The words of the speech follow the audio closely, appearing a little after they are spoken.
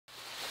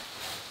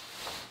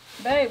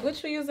Babe,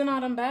 what you using all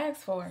them bags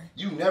for?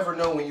 You never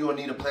know when you'll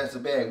need a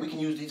plastic bag. We can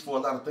use these for a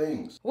lot of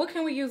things. What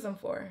can we use them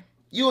for?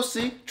 You'll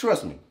see.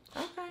 Trust me.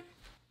 Okay.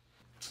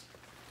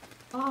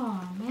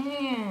 Oh,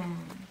 man.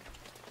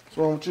 What's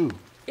wrong with you?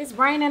 It's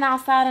raining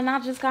outside and I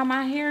just got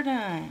my hair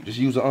done. Just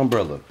use an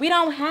umbrella. We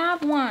don't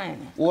have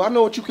one. Well, I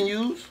know what you can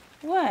use.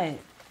 What?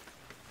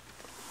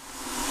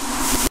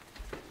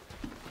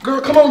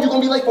 Girl, come on. You're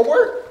going to be late for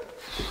work.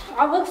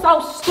 I look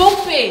so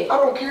stupid. I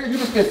don't care. You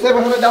just spent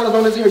 $700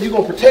 on this hair. You're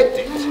going to protect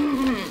it.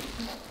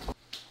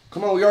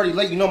 Come on. We already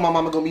late. You know my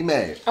mama going to be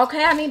mad.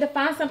 Okay, I need to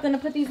find something to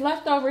put these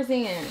leftovers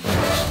in.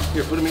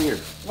 Here, put them in here.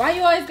 Why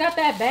you always got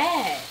that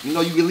bag? You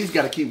know, you at least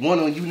got to keep one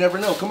on. You never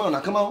know. Come on now.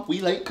 Come on.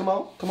 We late. Come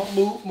on. Come on.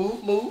 Move,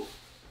 move, move.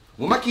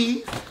 Where my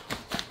keys?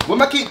 Where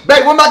my keys?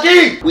 Babe, where my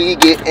keys? We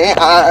getting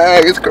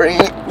ice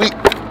cream.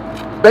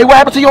 Babe, what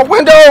happened to your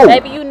window?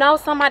 Baby, you know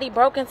somebody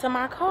broke into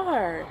my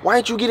car. Why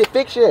ain't you get it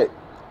fixed yet?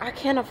 I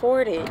can't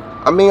afford it.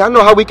 I mean, I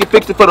know how we can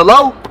fix it for the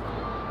low.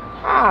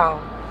 How?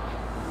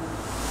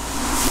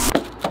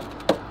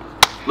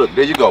 Look,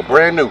 there you go.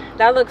 Brand new.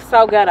 That looks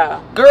so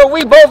ghetto. Girl,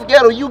 we both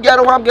ghetto. You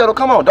ghetto, I'm ghetto.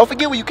 Come on. Don't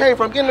forget where you came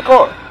from. Get in the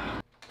car.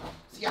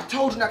 See, I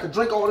told you not to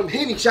drink all them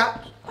Henny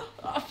shots.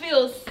 I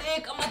feel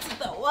sick. I'm about to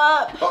throw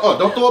up.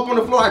 Don't throw up on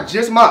the floor. I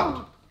just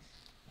mopped.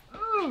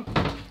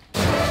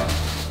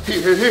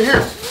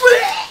 Here.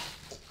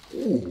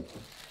 Ooh.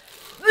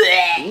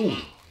 Ooh.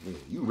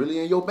 You really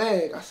in your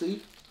bag, I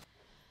see.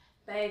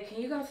 Babe,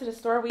 can you go to the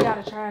store? We got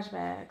a trash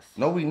bags.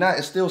 No, we not.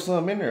 It's still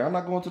some in there. I'm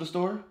not going to the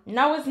store.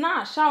 No, it's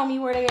not. Show me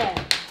where they at.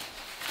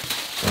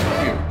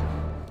 Here.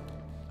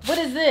 What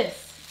is this?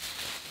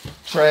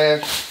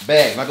 Trash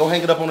bag. Now go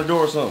hang it up on the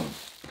door or something.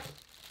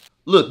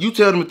 Look, you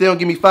tell them if they don't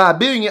give me $5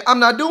 billion, I'm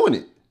not doing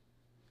it.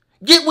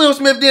 Get Will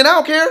Smith then. I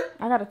don't care.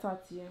 I gotta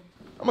talk to you.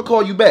 I'm gonna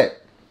call you back.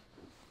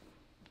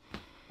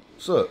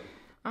 What's up?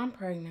 I'm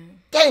pregnant.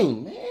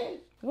 Dang, man.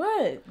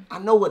 What? I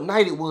know what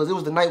night it was. It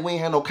was the night we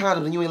ain't had no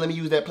condoms and you ain't let me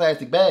use that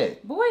plastic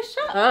bag. Boy,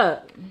 shut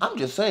up. I'm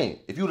just saying,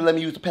 if you would've let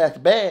me use the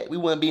plastic bag, we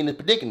wouldn't be in this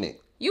predicament.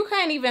 You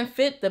can't even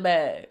fit the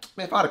bag.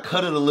 Man, if I'd have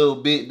cut it a little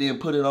bit, then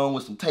put it on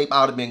with some tape, I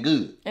would've been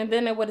good. And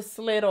then it would've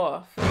slid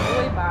off. Boy,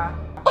 bye.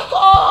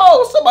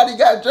 Oh, somebody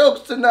got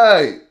jokes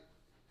tonight.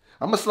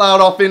 I'ma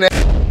slide off in there.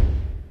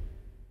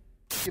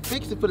 You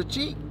fix it for the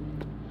cheek.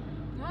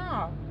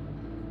 No.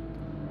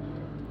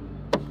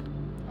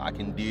 I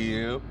can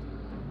dip,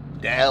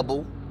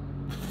 dabble,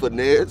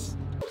 finesse.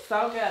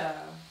 So ghetto.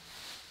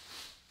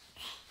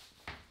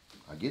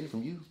 I get it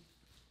from you.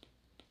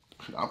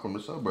 I'm from the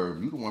suburbs.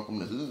 You the one from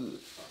the hood.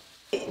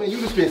 Man, you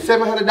just spent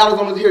 $700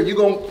 on this hair. You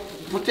gonna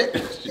protect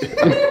this shit.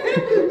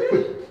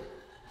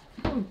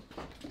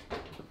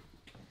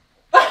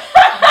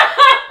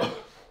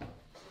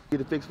 Get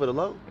it fixed for the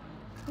low.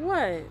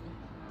 What?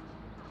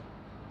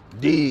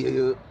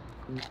 Dip,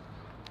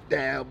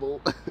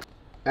 dabble.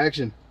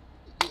 Action.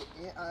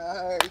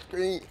 Ice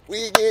cream.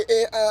 We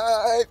getting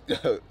ice.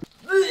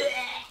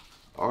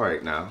 All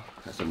right, now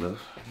that's enough.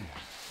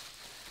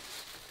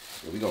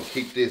 We gonna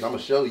keep this. I'm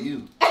gonna show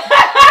you.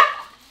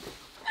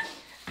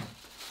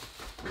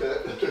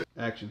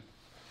 Action.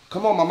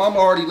 Come on, my mama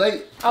already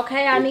late.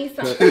 Okay, I need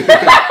some.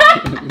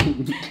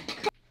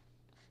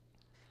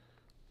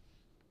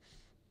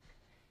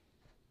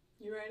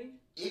 You ready?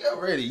 Yeah,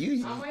 ready.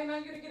 You I'm waiting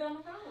on you to get on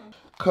the phone.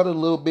 cut it a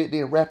little bit,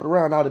 then wrap it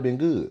around. That'd have been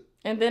good.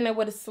 And then it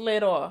would have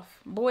slid off.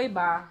 Boy,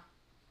 bye.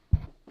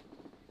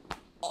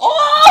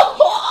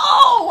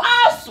 Oh,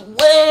 I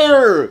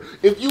swear,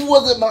 if you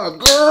wasn't my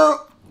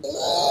girl,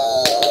 oh.